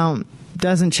retirement account,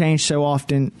 doesn't change so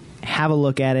often. Have a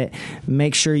look at it.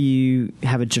 Make sure you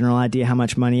have a general idea how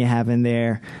much money you have in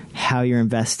there, how you're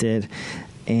invested.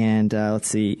 And let's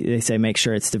see, they say make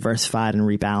sure it's diversified and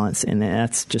rebalanced. And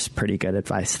that's just pretty good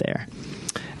advice there.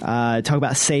 Talk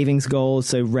about savings goals.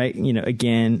 So,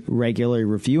 again, regularly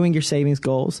reviewing your savings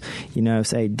goals.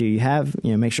 Say, do you have,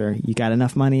 make sure you got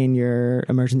enough money in your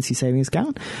emergency savings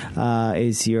account.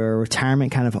 Is your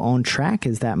retirement kind of on track?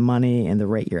 Is that money and the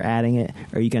rate you're adding it?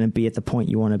 Are you going to be at the point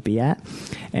you want to be at?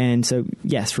 And so,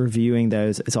 yes, reviewing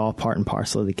those is all part and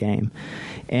parcel of the game.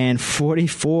 And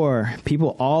 44,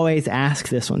 people always ask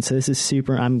this one. So this is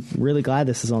super. I'm really glad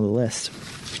this is on the list.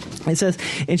 It says,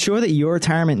 ensure that your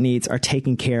retirement needs are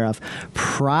taken care of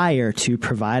prior to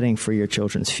providing for your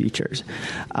children's futures.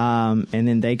 And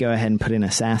then they go ahead and put in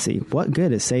a sassy, what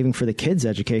good is saving for the kids'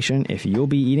 education if you'll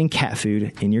be eating cat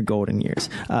food in your golden years?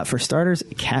 For starters,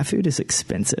 cat food is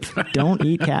expensive. Don't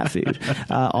eat cat food.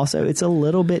 Also, it's a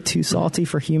little bit too salty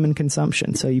for human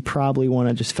consumption, so you probably want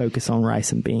to just focus on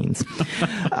rice and beans.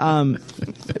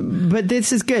 But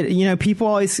this is good. People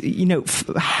always,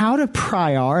 how to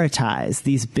prioritize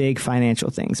these big financial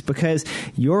things, because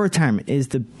your retirement is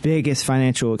the biggest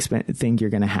financial thing you're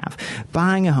going to have.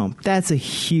 Buying a home, that's a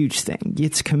huge thing.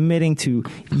 It's committing to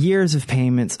years of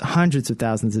payments, hundreds of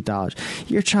thousands of dollars.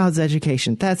 Your child's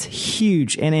education, that's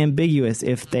huge and ambiguous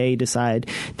if they decide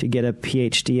to get a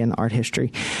PhD in art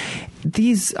history.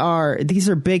 These are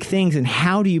big things, and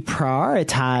how do you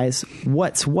prioritize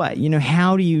what's what?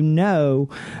 How do you know,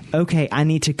 okay, I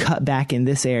need to cut back in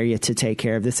this area to take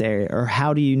care of this area? Or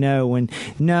how do you know when,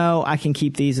 no, I can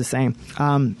keep these the same?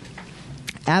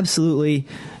 Absolutely,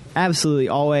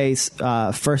 always,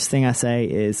 first thing I say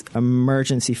is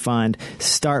emergency fund,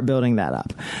 start building that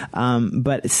up.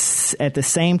 But at the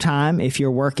same time, if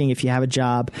you're working, if you have a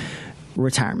job,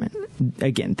 retirement.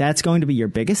 Again, that's going to be your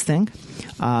biggest thing.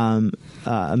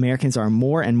 Americans are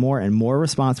more and more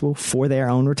responsible for their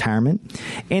own retirement.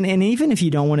 And even if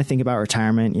you don't want to think about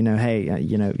retirement, hey,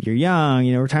 you're young,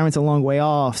 retirement's a long way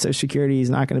off. Social Security is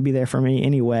not going to be there for me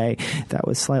anyway. That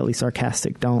was slightly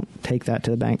sarcastic. Don't take that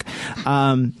to the bank.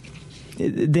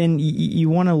 Then you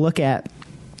want to look at,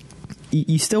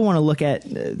 you still want to look at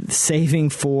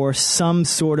saving for some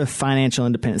sort of financial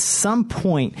independence. Some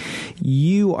point,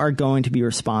 you are going to be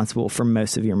responsible for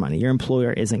most of your money. Your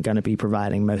employer isn't going to be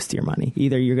providing most of your money.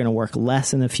 Either you're going to work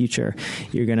less in the future,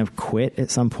 you're going to quit at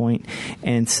some point.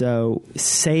 And so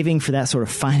saving for that sort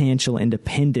of financial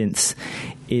independence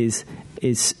is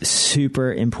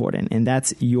super important, and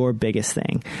that's your biggest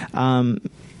thing.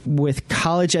 With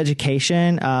college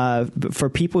education,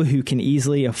 for people who can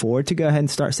easily afford to go ahead and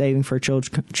start saving for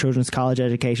children's college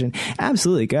education,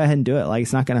 absolutely, go ahead and do it.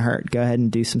 It's not going to hurt. Go ahead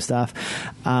and do some stuff.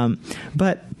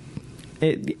 But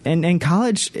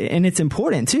college, and it's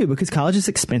important too, because college is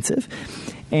expensive,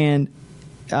 and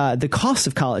the cost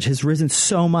of college has risen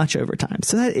so much over time,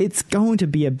 so that it's going to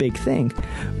be a big thing.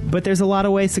 But there's a lot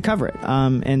of ways to cover it,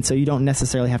 and so you don't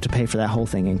necessarily have to pay for that whole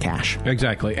thing in cash.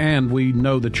 Exactly, and we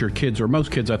know that your kids, or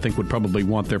most kids, I think, would probably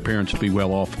want their parents to be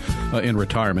well off in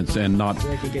retirements and not.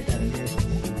 I could get that in here.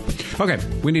 Okay,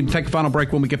 we need to take a final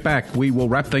break. When we get back, we will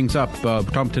wrap things up. We're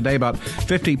talking today about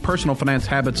 50 personal finance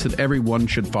habits that everyone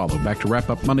should follow. Back to wrap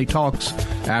up Money Talks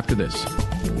after this.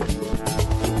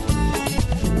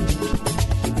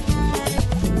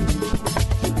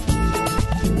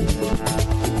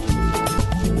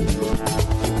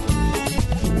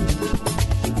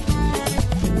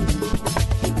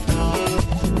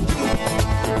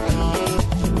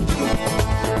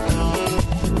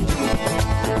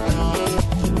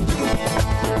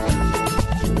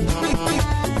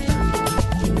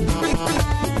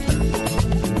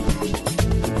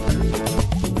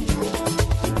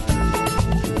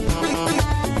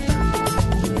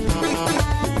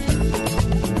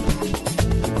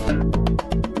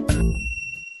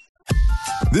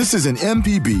 This is an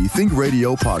MPB Think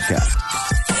Radio podcast.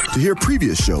 To hear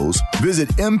previous shows, visit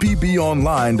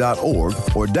mpbonline.org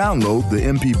or download the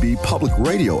MPB Public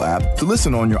Radio app to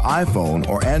listen on your iPhone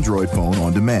or Android phone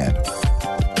on demand.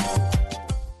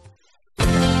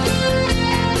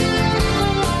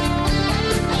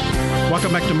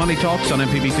 Welcome back to Money Talks on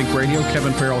MPB Think Radio.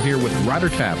 Kevin Farrell here with Ryder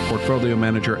Tapp, Portfolio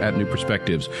Manager at New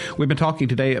Perspectives. We've been talking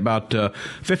today about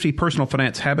 50 personal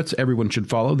finance habits everyone should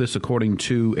follow. This according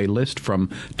to a list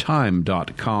from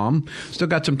Time.com. Still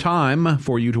got some time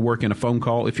for you to work in a phone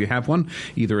call if you have one,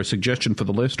 either a suggestion for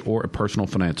the list or a personal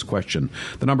finance question.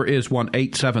 The number is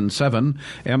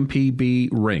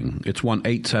 1-877-MPB-RING. It's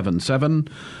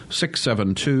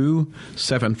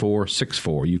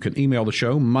 1-877-672-7464. You can email the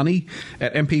show,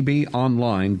 money@mpbonline.org.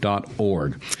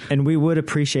 And we would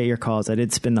appreciate your calls. I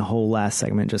did spend the whole last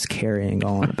segment just carrying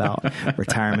on about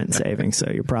retirement savings,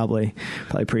 so you're probably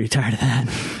pretty tired of that.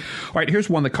 All right, here's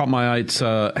one that caught my eye. It's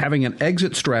having an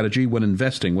exit strategy when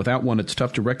investing. Without one, it's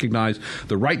tough to recognize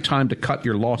the right time to cut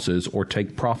your losses or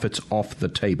take profits off the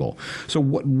table. So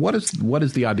what is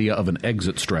the idea of an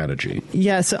exit strategy?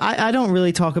 Yeah, so I don't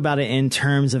really talk about it in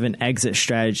terms of an exit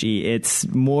strategy. It's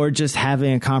more just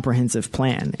having a comprehensive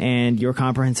plan, and your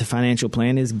comprehensive financial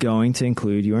plan is going to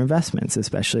include your investments,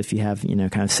 especially if you have,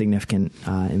 kind of significant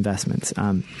investments.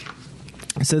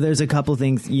 So there's a couple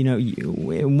things,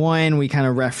 one we kind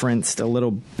of referenced a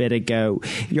little bit ago.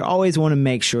 You always want to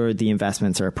make sure the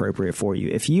investments are appropriate for you.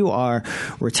 If you are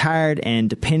retired and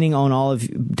depending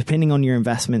on your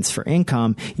investments for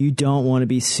income, you don't want to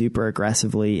be super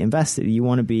aggressively invested. You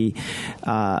want to be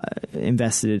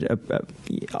invested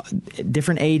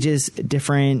different ages,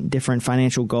 different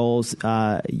financial goals.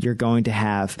 You're going to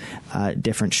have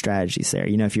different strategies there.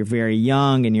 If you're very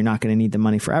young and you're not going to need the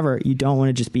money forever, you don't want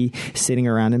to just be sitting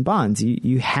around in bonds.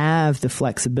 You have the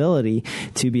flexibility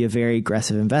to be a very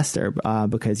aggressive investor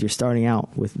because you're starting out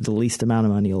with the least amount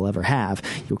of money you'll ever have.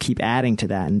 You'll keep adding to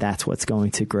that, and that's what's going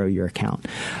to grow your account.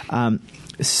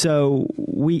 So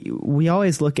we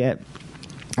always look at,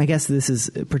 I guess this is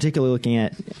particularly looking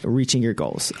at reaching your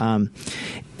goals.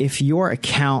 If your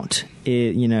account,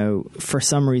 for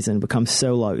some reason becomes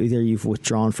so low, either you've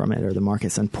withdrawn from it or the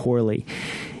market's done poorly,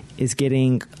 is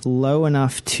getting low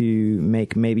enough to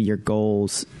make maybe your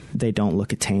goals, they don't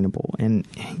look attainable. And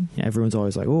everyone's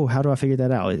always like, oh, how do I figure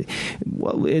that out?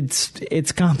 Well,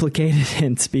 it's complicated,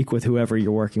 and speak with whoever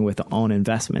you're working with on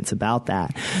investments about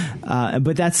that.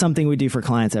 But that's something we do for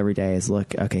clients every day is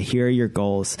look, okay, here are your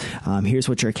goals. Here's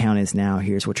what your account is now.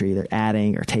 Here's what you're either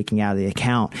adding or taking out of the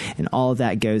account. And all of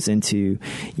that goes into,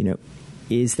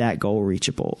 is that goal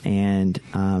reachable? And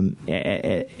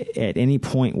at any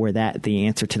point where the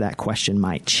answer to that question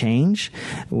might change,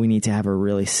 we need to have a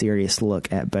really serious look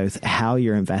at both how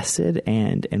you're invested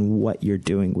and what you're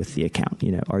doing with the account.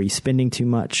 Are you spending too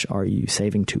much? Are you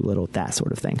saving too little? That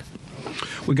sort of thing.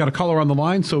 We got a caller on the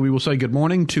line, so we will say good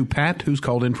morning to Pat, who's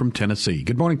called in from Tennessee.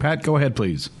 Good morning, Pat. Go ahead,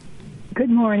 please. Good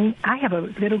morning. I have a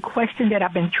little question that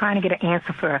I've been trying to get an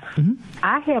answer for. Mm-hmm.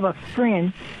 I have a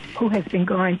friend who has been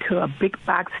going to a big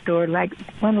box store, like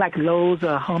Lowe's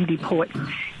or Home Depot,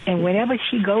 and whenever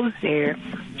she goes there,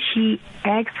 she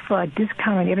asks for a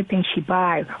discount on everything she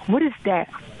buys. What is that?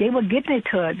 They were giving it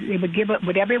to her. They would give her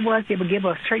whatever it was. They would give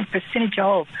her a certain percentage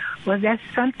off. Was that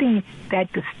something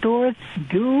that the stores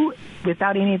do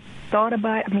without any thought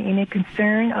about it, any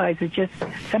concern, or is it just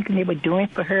something they were doing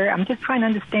for her? I'm just trying to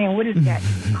understand, what is that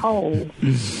called?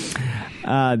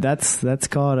 That's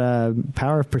called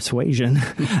power of persuasion.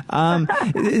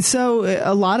 So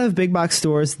a lot of big box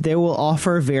stores, they will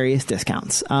offer various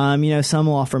discounts. Some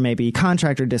will offer maybe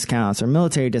contractor discounts or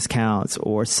military discounts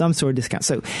or some sort of discount.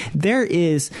 So there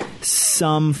is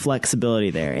some flexibility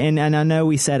there. And I know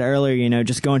we said earlier,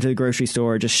 just going to the grocery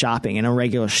store or just shopping in a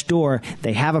regular store,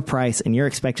 they have a price and you're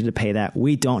expected to pay that.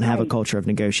 We don't have a culture of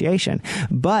negotiation,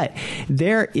 but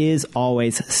there is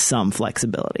always some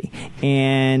flexibility.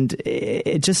 And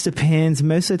it just depends.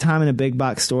 Most of the time in a big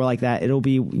box store like that, it'll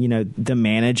be, the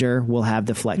manager will have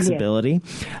the flexibility.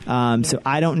 Yeah. So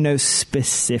I don't know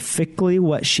specifically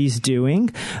what she's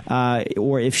doing,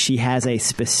 or if she has a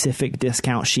specific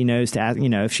discount she knows to ask,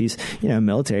 if she's, a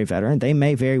military veteran, they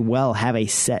may very well have a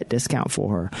set discount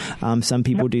for her. Some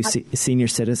people do senior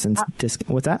citizens discount.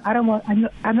 What's that? I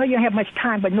know you don't have much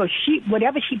time, but no,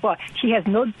 whatever she bought, she has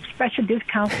no special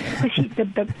discount.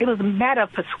 It was a matter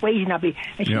of persuasion,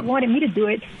 and she wanted me to do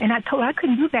it, and I told her I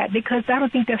couldn't do that because I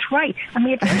don't think that's right.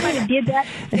 If everybody did that,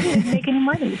 they wouldn't make any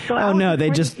money. So they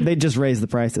just raised the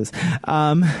prices.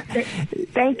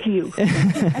 That's Thank you.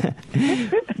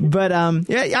 But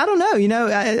I don't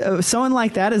know. Someone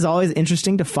like that is always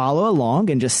interesting to follow along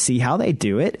and just see how they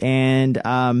do it, and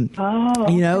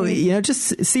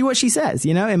just see what she says.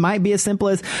 It might be as simple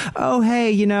as, oh,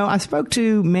 hey, I spoke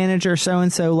to manager so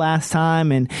and so last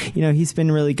time, and he's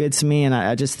been really good to me, and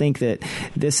I just think that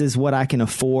this is what I can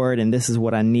afford, and this is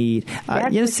what I need.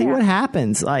 See what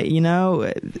happens.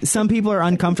 Some people are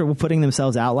uncomfortable putting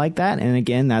themselves out like that, and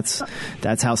again, that's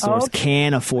how stores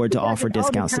can afford to offer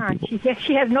discounts to people.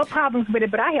 She has no problems with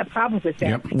it, but I have problems with that.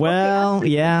 Yep. Well,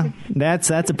 that's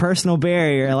a personal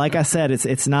barrier. Like I said,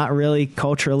 it's not really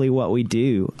culturally what we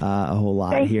do a whole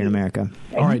lot here in America.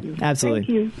 All right. Absolutely. Thank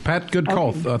you. Pat, good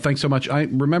call. Thanks so much. I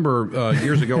remember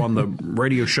years ago on the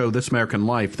radio show This American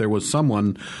Life, there was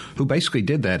someone who basically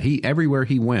did that. Everywhere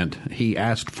he went, he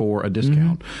asked for a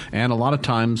discount. And a lot of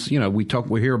times,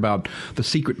 we hear about the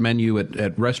secret menu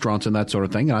at restaurants and that sort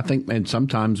of thing. And I think, and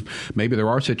sometimes maybe there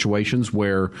are situations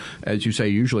where, as you say,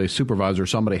 usually a supervisor,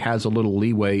 somebody has a little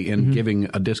leeway in giving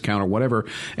a discount or whatever.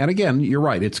 And again, you're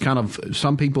right. It's kind of,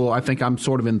 some people, I think I'm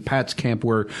sort of in Pat's camp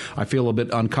where I feel a bit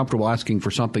uncomfortable asking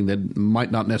for something that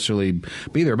might not necessarily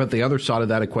be there. But the other side of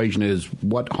that equation is,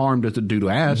 what harm does it do to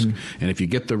ask? And if you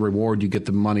get the reward, you get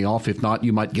the money off. If not,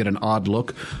 you might get an odd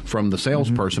look from the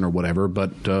salesperson or whatever.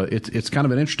 But it's kind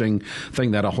of an interesting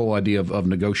thing, that a whole idea of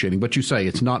negotiating. But you say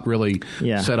it's not really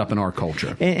set up in our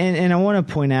culture. And I want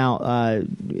to point out, I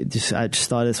just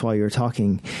thought this while you were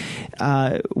talking,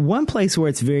 one place where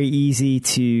it's very easy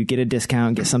to get a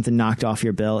discount, get something knocked off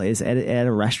your bill is at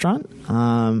a restaurant.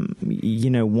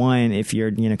 One, if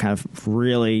you're kind of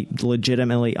really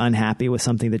legitimately unhappy with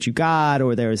something that you got,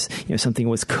 or there's something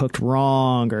was cooked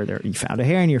wrong, or you found a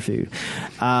hair in your food.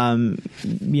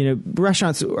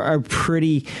 Restaurants are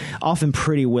often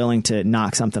pretty willing to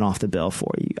knock something off the bill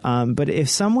for you. But if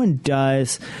someone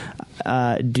does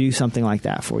do something like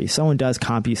that for you, someone does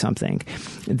comp you something,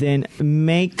 then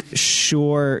make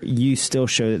sure you still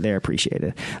show that they're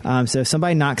appreciated. So if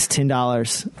somebody knocks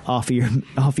 $10 off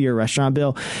of your restaurant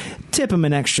bill, tip them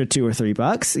an extra $2 or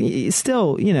 $3.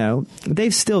 Still,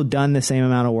 they've still done the same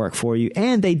amount of work for you,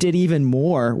 and they did even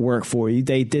more work for you.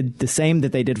 They did the same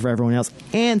that they did for everyone else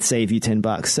and save you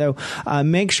 $10. So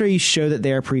make sure you show that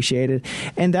they're appreciated,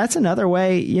 and that's another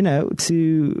way,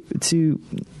 to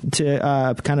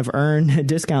kind of earn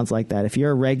discounts like that. If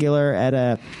you're a regular at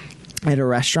a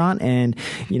restaurant and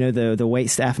the wait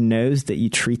staff knows that you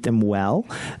treat them well,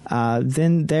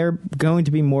 then they're going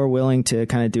to be more willing to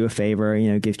kind of do a favor,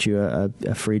 gift you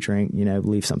a free drink,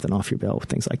 leave something off your bill,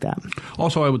 things like that.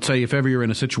 Also, I would say if ever you're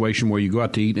in a situation where you go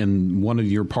out to eat and one of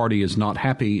your party is not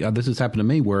happy, this has happened to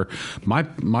me where my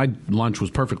lunch was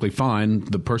perfectly fine.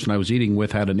 The person I was eating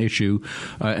with had an issue,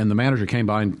 and the manager came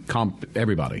by and comped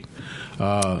everybody.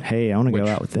 Hey, I want to go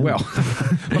out with them. Well,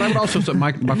 but I would also say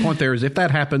my point there is, if that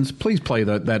happens, please play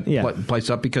that place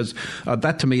up, because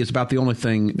that to me is about the only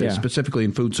thing specifically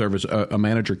in food service a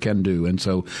manager can do. And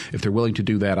so if they're willing to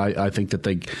do that, I think that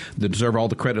they deserve all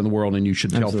the credit in the world, and you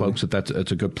should tell folks that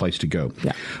that's a good place to go.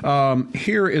 Yeah.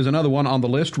 Here is another one on the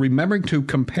list: remembering to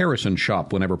comparison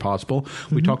shop whenever possible.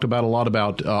 We talked a lot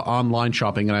about online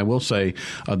shopping, and I will say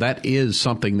that is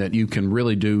something that you can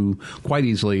really do quite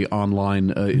easily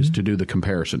online, is to do the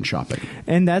comparison shopping.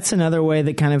 And that's another way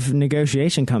that kind of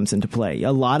negotiation comes into play.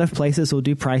 A lot of places will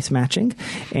do price matching,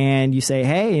 and you say,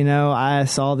 hey, I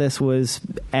saw this was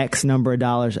X number of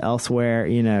dollars elsewhere,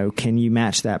 can you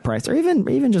match that price, or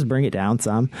even just bring it down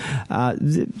some.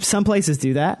 Some places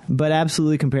do that, but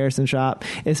absolutely comparison shop,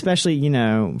 especially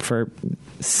for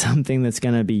something that's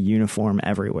going to be uniform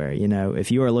everywhere.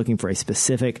 If you are looking for a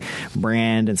specific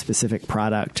brand and specific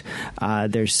product,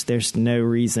 there's no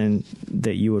reason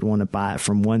that you would want to buy it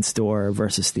from one store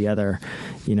versus the other,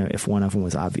 if one of them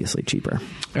was obviously cheaper.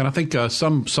 And I think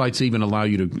some sites even allow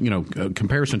you to,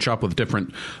 comparison shop with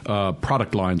different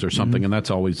product lines or something, and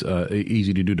that's always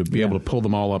easy to do, to be able to pull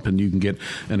them all up, and you can get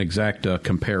an exact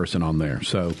comparison on there.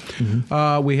 So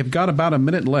we have got about a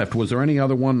minute left. Was there any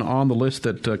other one on the list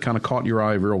that kind of caught your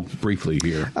eye real briefly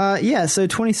here? So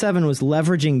 27 was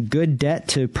leveraging good debt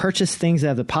to purchase things that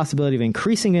have the possibility of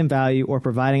increasing in value or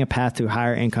providing a path to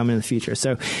higher income in the future.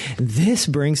 So this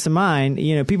brings to mind,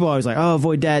 people are always like, oh,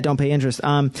 avoid debt, don't pay interest.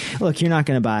 Look, you're not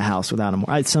going to buy a house without a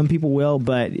mortgage. Some people will,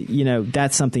 but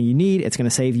that's something you need. It's going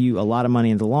to save you a lot of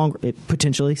money in the long. It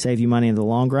potentially save you money in the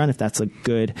long run if that's a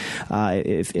good.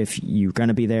 If you're going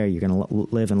to be there, you're going to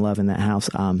live and love in that house.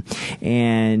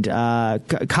 And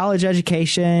college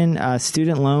education,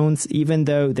 student loans, even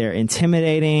though they're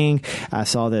intimidating, I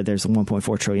saw that there's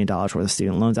 $1.4 trillion worth of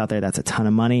student loans out there. That's a ton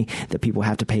of money that people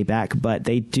have to pay back, but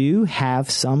they do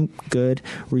have some good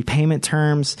repayment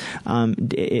terms.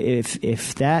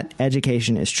 If that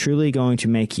education is truly going to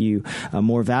make you a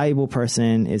more valuable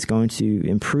person, is going to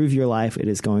improve your life, it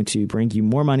is going to bring you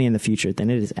more money in the future, then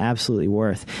it is absolutely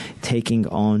worth taking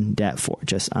on debt for.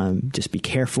 Just be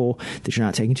careful that you're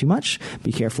not taking too much.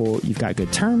 Be careful you've got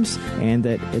good terms and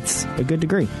that it's a good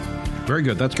degree. Very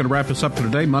good. That's going to wrap us up for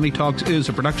today. Money Talks is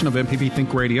a production of MPB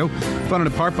Think Radio,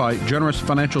 funded in part by generous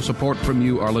financial support from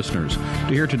you, our listeners. To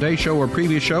hear today's show or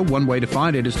previous show, one way to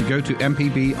find it is to go to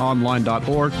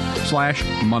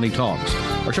mpbonline.org/Money Talks.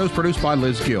 Our show is produced by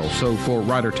Liz Gill. So for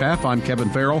Ryder Taff, I'm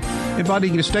Kevin Farrell,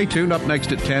 inviting you to stay tuned. Up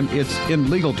next at 10, it's In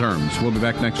Legal Terms. We'll be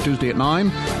back next Tuesday at 9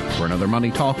 for another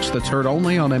Money Talks that's heard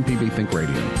only on MPB Think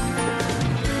Radio.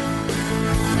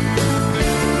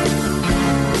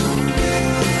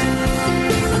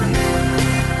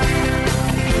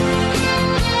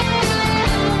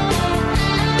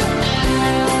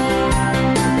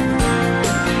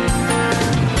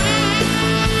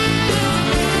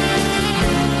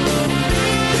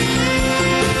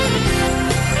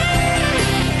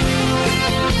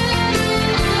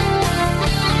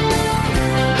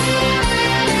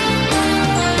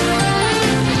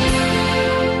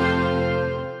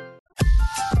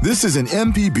 This is an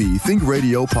MPB Think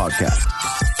Radio podcast.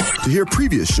 To hear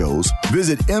previous shows,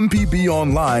 visit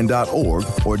mpbonline.org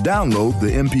or download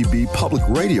the MPB Public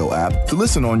Radio app to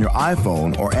listen on your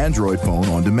iPhone or Android phone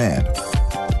on demand.